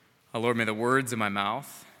Lord, may the words of my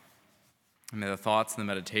mouth and may the thoughts and the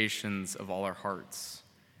meditations of all our hearts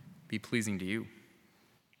be pleasing to you,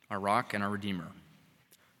 our rock and our redeemer.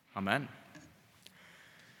 Amen.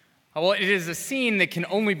 Well, it is a scene that can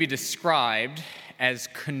only be described as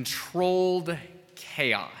controlled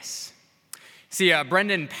chaos. See,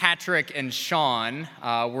 Brendan, Patrick, and Sean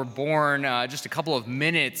were born just a couple of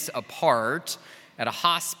minutes apart at a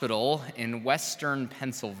hospital in western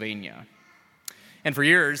Pennsylvania. And for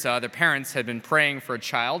years, their parents had been praying for a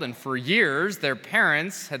child, and for years, their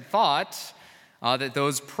parents had thought that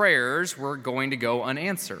those prayers were going to go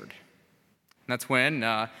unanswered. And that's when,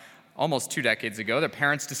 almost 2 decades ago, their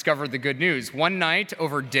parents discovered the good news. One night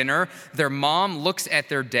over dinner, their mom looks at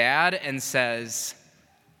their dad and says,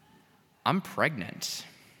 "I'm pregnant."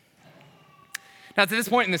 Now, to this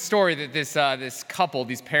point in the story, that this couple,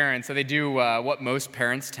 these parents, they do what most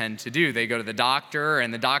parents tend to do. They go to the doctor,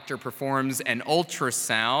 and the doctor performs an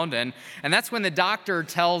ultrasound, and that's when the doctor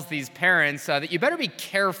tells these parents that you better be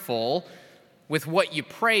careful with what you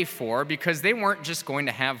pray for, because they weren't just going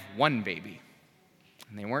to have one baby,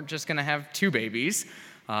 and they weren't just going to have 2 babies.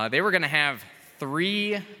 They were going to have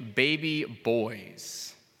 3 baby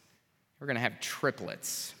boys. They were going to have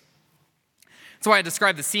triplets. That's why I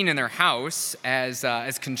describe the scene in their house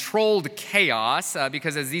as controlled chaos,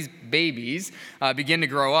 because as these babies begin to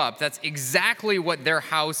grow up, that's exactly what their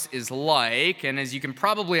house is like. And as you can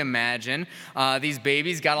probably imagine, these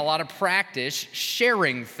babies got a lot of practice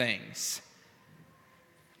sharing things.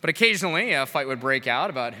 But occasionally, a fight would break out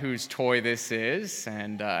about whose toy this is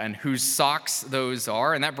and whose socks those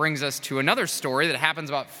are. And that brings us to another story that happens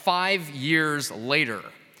about 5 years later.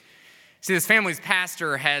 See, this family's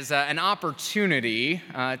pastor has an opportunity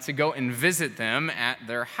to go and visit them at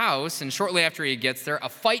their house, and shortly after he gets there, a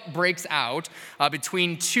fight breaks out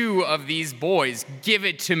between 2 of these boys. "Give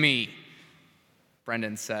it to me,"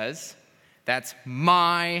 Brendan says. "That's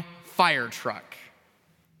my fire truck."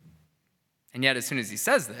 And yet, as soon as he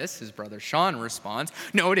says this, his brother Sean responds,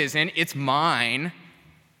 "No, it isn't. It's mine."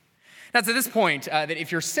 Now, to this point, that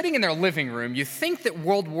if you're sitting in their living room, you think that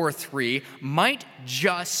World War III might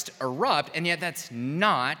just erupt, and yet that's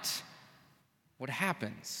not what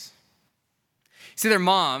happens. See, their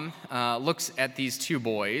mom looks at these 2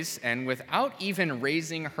 boys, and without even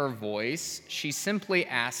raising her voice, she simply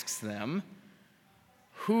asks them,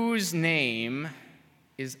 "Whose name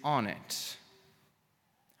is on it?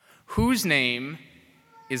 Whose name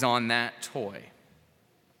is on that toy?"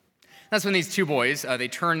 That's when these 2 boys, they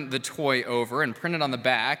turn the toy over, and printed on the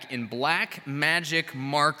back in black magic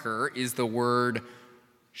marker is the word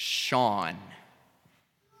Sean.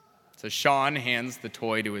 So Sean hands the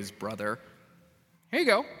toy to his brother. "Here you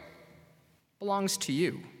go. Belongs to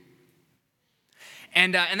you."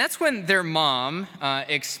 And that's when their mom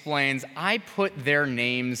explains, "I put their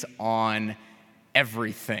names on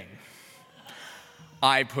everything.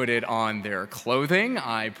 I put it on their clothing,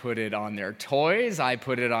 I put it on their toys, I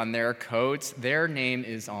put it on their coats. Their name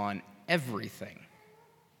is on everything."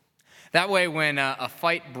 That way, when a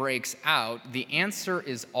fight breaks out, the answer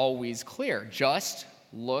is always clear. Just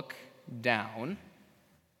look down,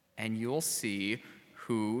 and you'll see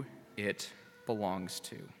who it belongs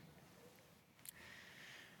to.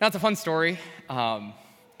 Now, it's a fun story.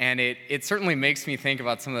 And it certainly makes me think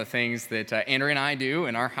about some of the things that Andrea and I do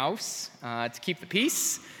in our house to keep the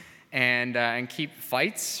peace and keep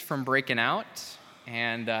fights from breaking out.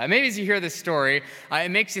 And maybe as you hear this story, it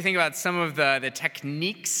makes you think about some of the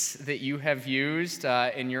techniques that you have used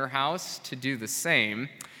in your house to do the same.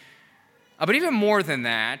 But even more than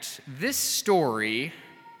that, this story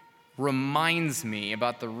reminds me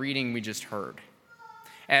about the reading we just heard.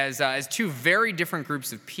 As 2 very different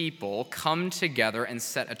groups of people come together and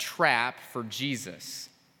set a trap for Jesus.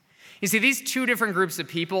 You see, these 2 different groups of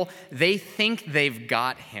people, they think they've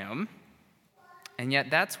got him, and yet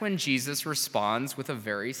that's when Jesus responds with a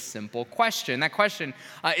very simple question. That question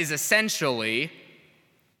is essentially,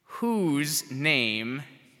 whose name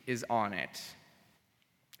is on it?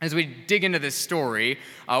 As we dig into this story,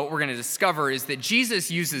 what we're going to discover is that Jesus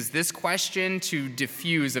uses this question to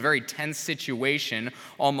diffuse a very tense situation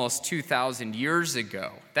almost 2,000 years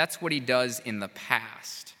ago. That's what he does in the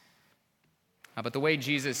past. But the way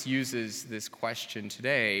Jesus uses this question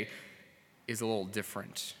today is a little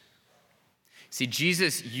different. See,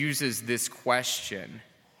 Jesus uses this question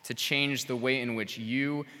to change the way in which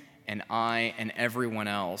you and I and everyone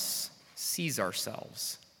else sees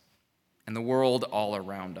ourselves and the world all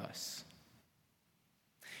around us.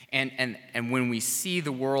 And when we see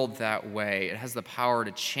the world that way, it has the power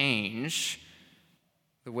to change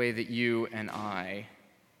the way that you and I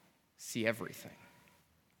see everything.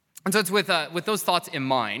 And so it's with those thoughts in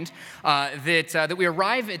mind that we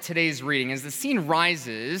arrive at today's reading. As the scene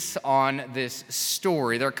rises on this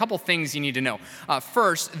story, there are a couple things you need to know.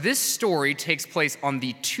 First, this story takes place on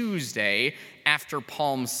the Tuesday after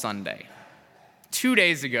Palm Sunday. 2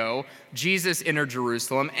 days ago, Jesus entered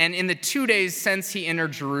Jerusalem, and in the 2 days since he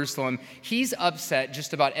entered Jerusalem, he's upset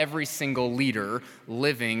just about every single leader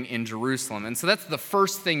living in Jerusalem. And so that's the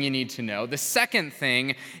first thing you need to know. The second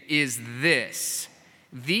thing is this.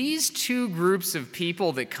 These two groups of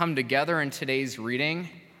people that come together in today's reading,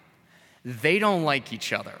 they don't like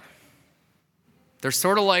each other. They're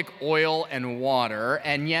sort of like oil and water,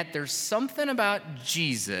 and yet there's something about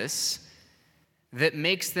Jesus that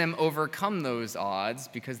makes them overcome those odds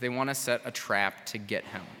because they want to set a trap to get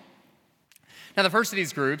him. Now, the first of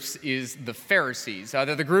these groups is the Pharisees.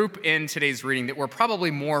 They're the group in today's reading that we're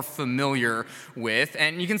probably more familiar with,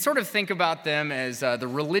 and you can sort of think about them as the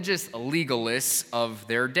religious legalists of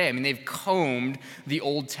their day. I mean, they've combed the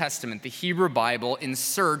Old Testament, the Hebrew Bible, in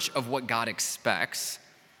search of what God expects,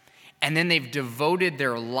 and then they've devoted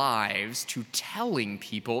their lives to telling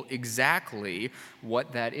people exactly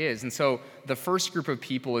what that is. And so the first group of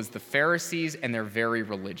people is the Pharisees, and they're very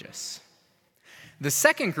religious. The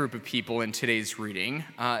second group of people in today's reading,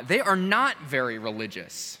 they are not very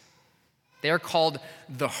religious. They are called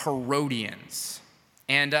the Herodians.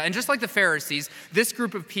 And just like the Pharisees, this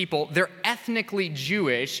group of people, they're ethnically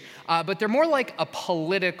Jewish, but they're more like a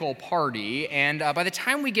political party. And by the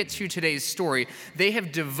time we get to today's story, they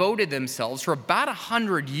have devoted themselves for about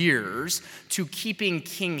 100 years to keeping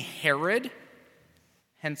King Herod,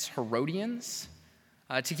 hence Herodians,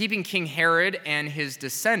 to keeping King Herod and his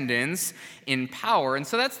descendants in power. And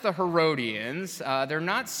so that's the Herodians. They're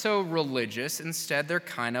not so religious. Instead, they're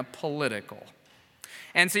kind of political.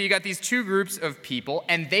 And so you got these two groups of people,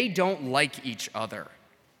 and they don't like each other.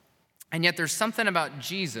 And yet there's something about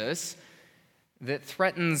Jesus that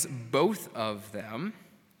threatens both of them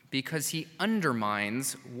because he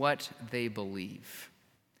undermines what they believe.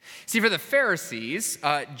 See, for the Pharisees,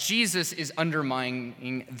 Jesus is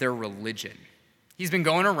undermining their religion. He's been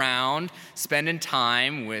going around, spending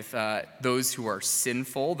time with those who are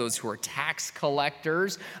sinful, those who are tax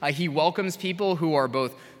collectors. He welcomes people who are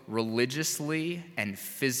both religiously and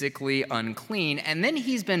physically unclean, and then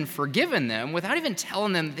he's been forgiven them without even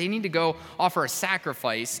telling them they need to go offer a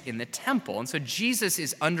sacrifice in the temple. And so Jesus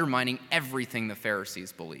is undermining everything the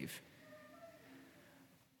Pharisees believe.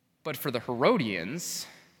 But for the Herodians,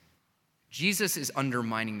 Jesus is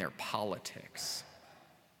undermining their politics.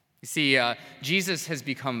 You see, Jesus has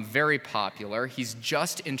become very popular. He's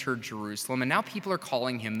just entered Jerusalem, and now people are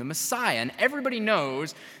calling him the Messiah. And everybody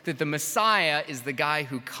knows that the Messiah is the guy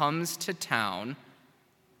who comes to town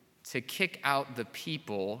to kick out the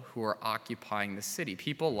people who are occupying the city,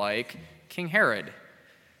 people like King Herod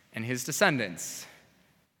and his descendants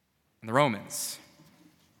and the Romans.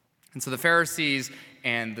 And so the Pharisees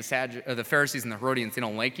and the Pharisees and the Herodians, they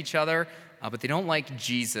don't like each other, but they don't like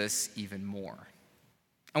Jesus even more.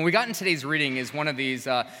 And what we got in today's reading is one of these,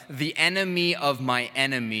 the enemy of my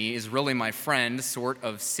enemy is really my friend sort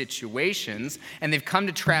of situations. And they've come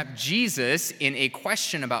to trap Jesus in a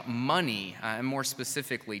question about money, and more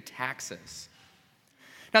specifically, taxes.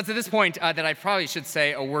 Now, to this point, that I probably should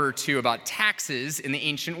say a word or two about taxes in the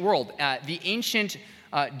ancient world. The ancient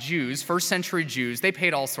Jews, first century Jews, they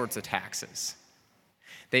paid all sorts of taxes.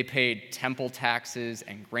 They paid temple taxes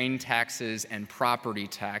and grain taxes and property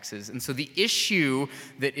taxes. And so the issue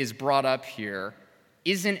that is brought up here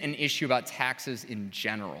isn't an issue about taxes in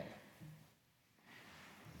general.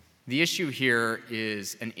 The issue here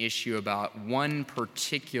is an issue about one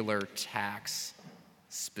particular tax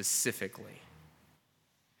specifically.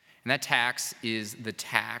 And that tax is the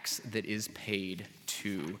tax that is paid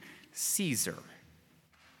to Caesar.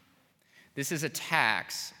 This is a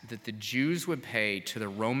tax that the Jews would pay to the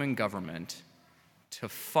Roman government to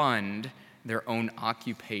fund their own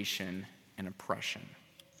occupation and oppression.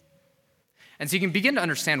 And so you can begin to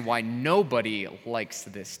understand why nobody likes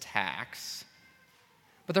this tax,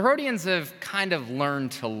 but the Herodians have kind of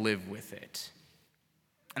learned to live with it.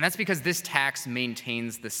 And that's because this tax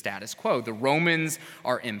maintains the status quo. The Romans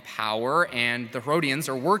are in power, and the Herodians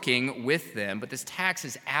are working with them, but this tax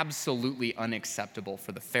is absolutely unacceptable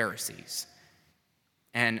for the Pharisees.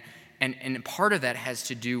 And part of that has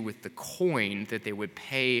to do with the coin that they would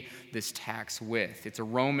pay this tax with. It's a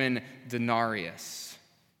Roman denarius,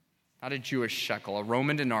 not a Jewish shekel, a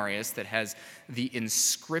Roman denarius that has the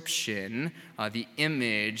inscription, the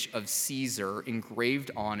image of Caesar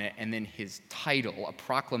engraved on it, and then his title, a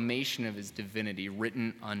proclamation of his divinity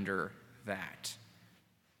written under that.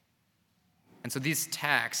 And so this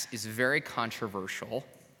tax is very controversial,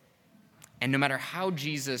 And no matter how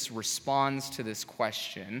Jesus responds to this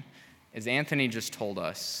question, as Anthony just told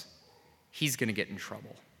us, he's going to get in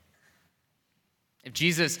trouble. If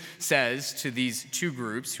Jesus says to these two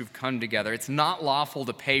groups who've come together, it's not lawful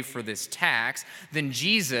to pay for this tax, then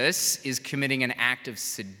Jesus is committing an act of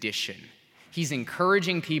sedition. He's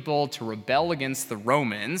encouraging people to rebel against the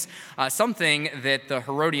Romans, something that the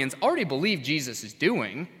Herodians already believe Jesus is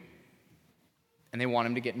doing, and they want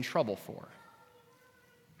him to get in trouble for.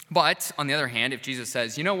 But, on the other hand, if Jesus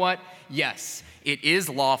says, you know what, yes, it is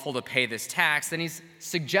lawful to pay this tax, then he's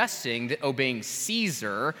suggesting that obeying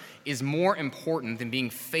Caesar is more important than being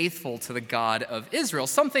faithful to the God of Israel,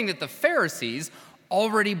 something that the Pharisees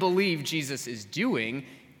already believe Jesus is doing,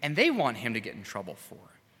 and they want him to get in trouble for.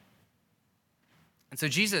 And so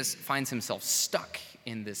Jesus finds himself stuck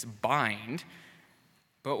in this bind,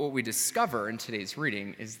 but what we discover in today's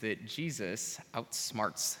reading is that Jesus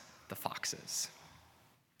outsmarts the foxes.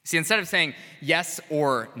 See, instead of saying yes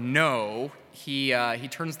or no, he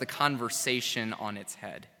turns the conversation on its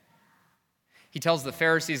head. He tells the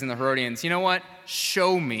Pharisees and the Herodians, you know what?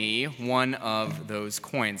 Show me one of those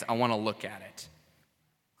coins. I want to look at it.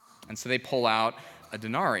 And so they pull out a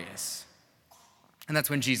denarius. And that's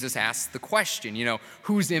when Jesus asks the question,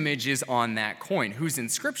 whose image is on that coin? Whose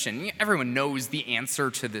inscription? Everyone knows the answer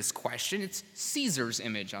to this question. It's Caesar's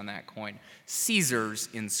image on that coin, Caesar's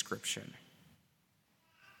inscription.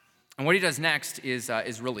 And what he does next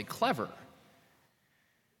is really clever,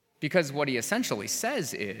 because what he essentially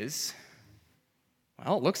says is,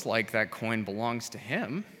 well, it looks like that coin belongs to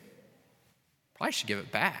him. Probably should give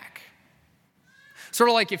it back. Sort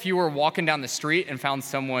of like if you were walking down the street and found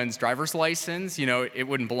someone's driver's license, it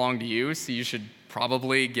wouldn't belong to you, so you should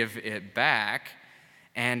probably give it back.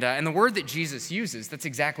 And the word that Jesus uses, that's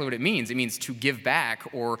exactly what it means. It means to give back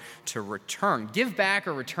or to return. Give back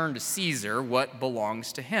or return to Caesar what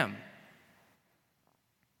belongs to him.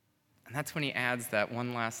 And that's when he adds that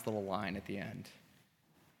one last little line at the end.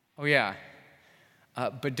 Oh yeah,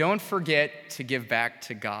 but don't forget to give back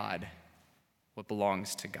to God what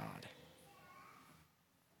belongs to God.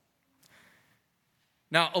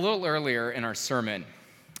 Now, a little earlier in our sermon,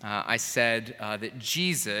 I said that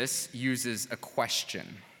Jesus uses a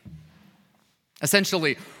question.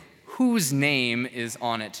 Essentially, whose name is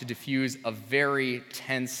on it to diffuse a very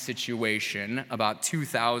tense situation about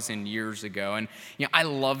 2,000 years ago. And I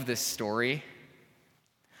love this story.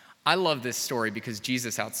 I love this story because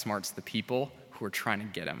Jesus outsmarts the people who are trying to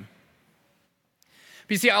get him.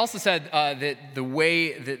 But you see, I also said that the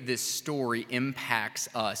way that this story impacts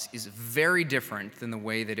us is very different than the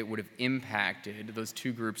way that it would have impacted those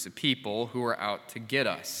two groups of people who are out to get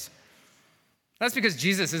us. That's because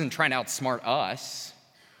Jesus isn't trying to outsmart us,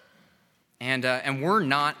 and we're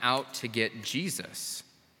not out to get Jesus.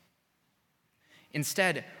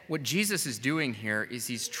 Instead, what Jesus is doing here is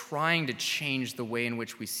he's trying to change the way in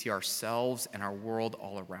which we see ourselves and our world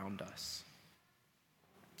all around us.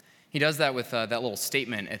 He does that with that little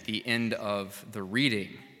statement at the end of the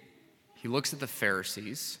reading. He looks at the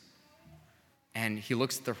Pharisees, and he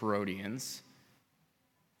looks at the Herodians,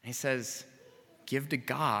 and he says, give to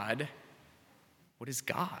God what is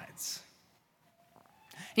God's.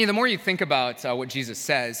 The more you think about what Jesus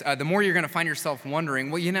says, the more you're going to find yourself wondering,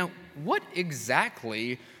 well, what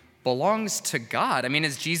exactly belongs to God? I mean,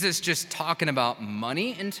 is Jesus just talking about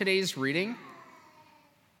money in today's reading?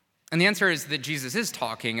 And the answer is that Jesus is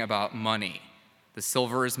talking about money. The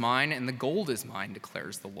silver is mine and the gold is mine,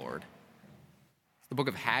 declares the Lord. The book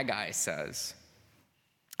of Haggai says.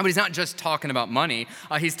 But he's not just talking about money.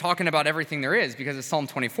 He's talking about everything there is, because as Psalm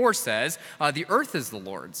 24 says, the earth is the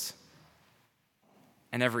Lord's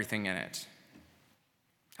and everything in it.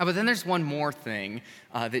 But then there's one more thing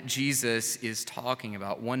that Jesus is talking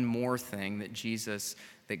about, one more thing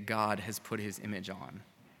that God has put his image on.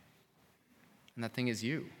 And that thing is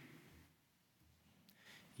you.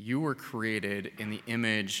 You were created in the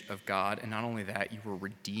image of God, and not only that, you were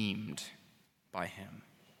redeemed by him.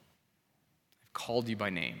 I've called you by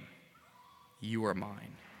name. You are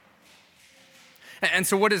mine. And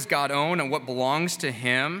so what does God own and what belongs to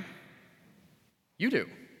him? You do.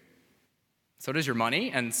 So does your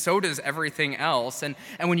money, and so does everything else. And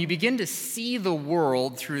when you begin to see the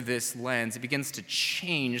world through this lens, it begins to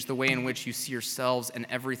change the way in which you see yourselves and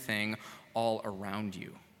everything all around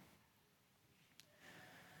you.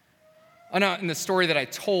 Now, in the story that I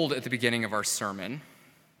told at the beginning of our sermon,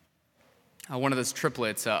 one of those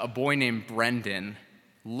triplets, a boy named Brendan,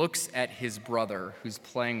 looks at his brother who's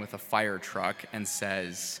playing with a fire truck and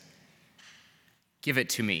says, "Give it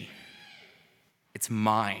to me. It's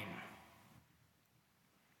mine."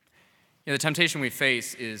 The temptation we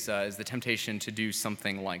face is the temptation to do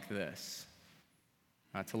something like this.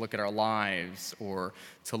 to look at our lives or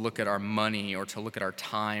to look at our money or to look at our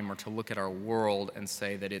time or to look at our world and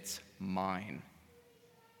say that it's mine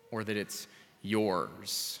or that it's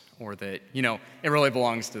yours or that, it really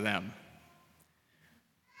belongs to them.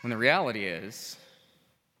 When the reality is,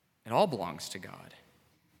 it all belongs to God.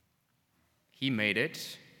 He made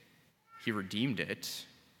it, He redeemed it,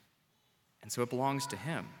 and so it belongs to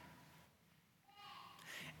Him.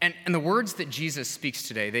 And the words that Jesus speaks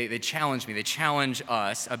today, they challenge me, they challenge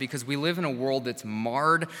us, because we live in a world that's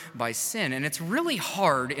marred by sin, and it's really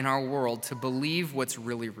hard in our world to believe what's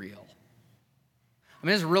really real. I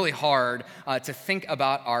mean, it's really hard to think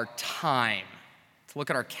about our time, to look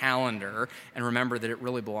at our calendar and remember that it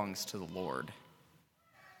really belongs to the Lord.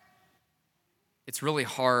 It's really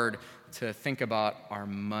hard to think about our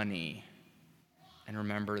money and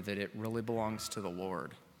remember that it really belongs to the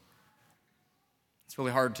Lord. It's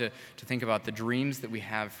really hard to think about the dreams that we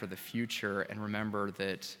have for the future and remember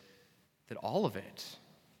that all of it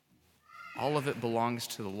belongs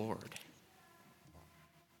to the Lord.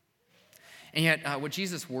 And yet, what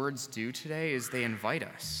Jesus' words do today is they invite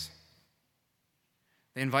us.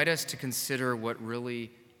 They invite us to consider what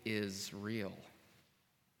really is real.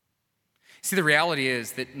 See, the reality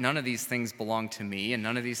is that none of these things belong to me and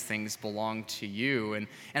none of these things belong to you. And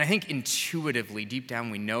I think intuitively, deep down,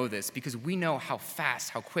 we know this because we know how fast,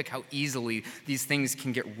 how quick, how easily these things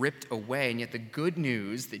can get ripped away. And yet the good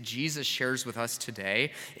news that Jesus shares with us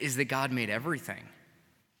today is that God made everything,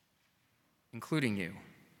 including you.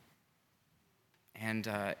 And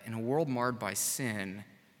in a world marred by sin,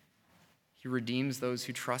 He redeems those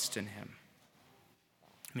who trust in Him.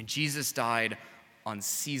 I mean, Jesus died on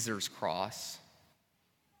Caesar's cross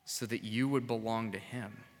so that you would belong to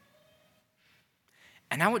Him.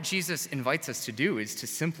 And now what Jesus invites us to do is to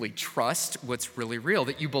simply trust what's really real,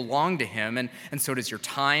 that you belong to Him, and so does your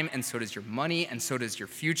time, and so does your money, and so does your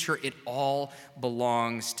future. It all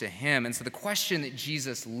belongs to Him. And so the question that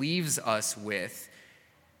Jesus leaves us with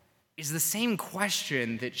is the same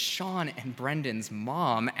question that Sean and Brendan's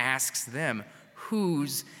mom asks them: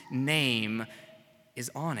 whose name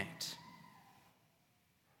is on it?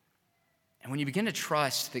 And when you begin to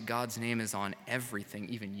trust that God's name is on everything,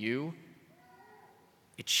 even you,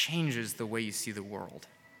 it changes the way you see the world.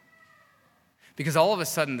 Because all of a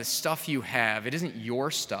sudden, the stuff you have, it isn't your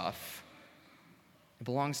stuff. It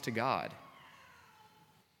belongs to God.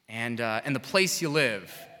 And the place you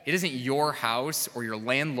live, it isn't your house or your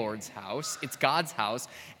landlord's house. It's God's house,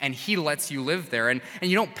 and He lets you live there. And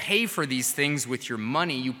you don't pay for these things with your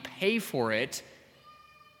money. You pay for it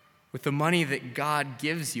with the money that God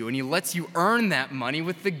gives you, and He lets you earn that money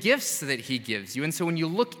with the gifts that He gives you. And so when you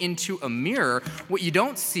look into a mirror, what you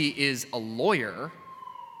don't see is a lawyer.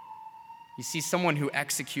 You see someone who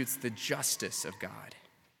executes the justice of God.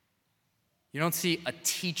 You don't see a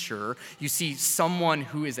teacher. You see someone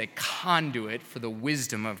who is a conduit for the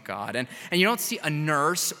wisdom of God. And you don't see a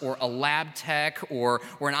nurse or a lab tech or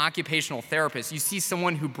an occupational therapist. You see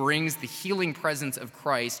someone who brings the healing presence of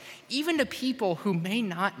Christ even to people who may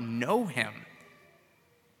not know Him.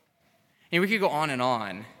 And we could go on.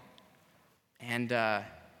 And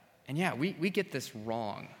yeah, we get this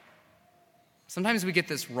wrong. Sometimes we get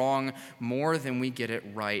this wrong more than we get it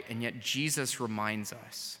right. And yet Jesus reminds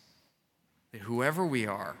us that whoever we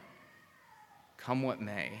are, come what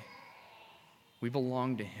may, we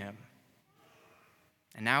belong to Him.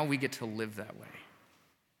 And now we get to live that way.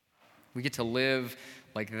 We get to live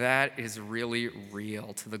like that is really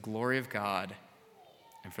real to the glory of God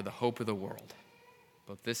and for the hope of the world,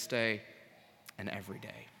 both this day and every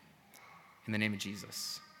day. In the name of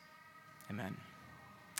Jesus, amen.